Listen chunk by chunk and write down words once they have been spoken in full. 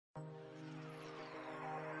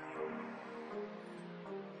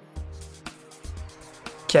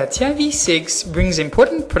CATIA V6 brings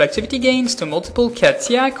important productivity gains to multiple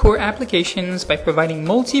CATIA core applications by providing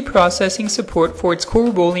multiprocessing support for its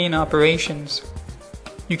core boolean operations.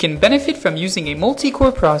 You can benefit from using a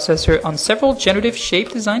multi-core processor on several generative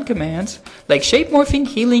shape design commands like shape morphing,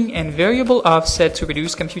 healing, and variable offset to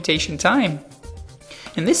reduce computation time.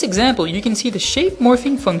 In this example, you can see the shape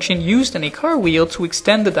morphing function used in a car wheel to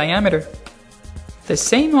extend the diameter. The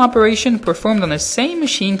same operation performed on the same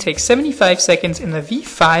machine takes 75 seconds in the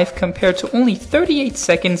V5 compared to only 38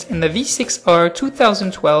 seconds in the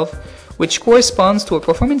V6R2012, which corresponds to a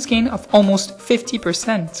performance gain of almost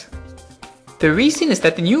 50%. The reason is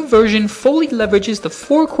that the new version fully leverages the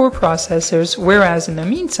 4-core processors, whereas in the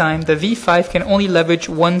meantime the V5 can only leverage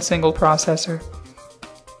one single processor.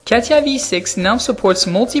 CATIA V6 now supports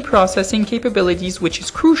multiprocessing capabilities, which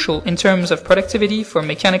is crucial in terms of productivity for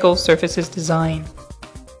mechanical surfaces design.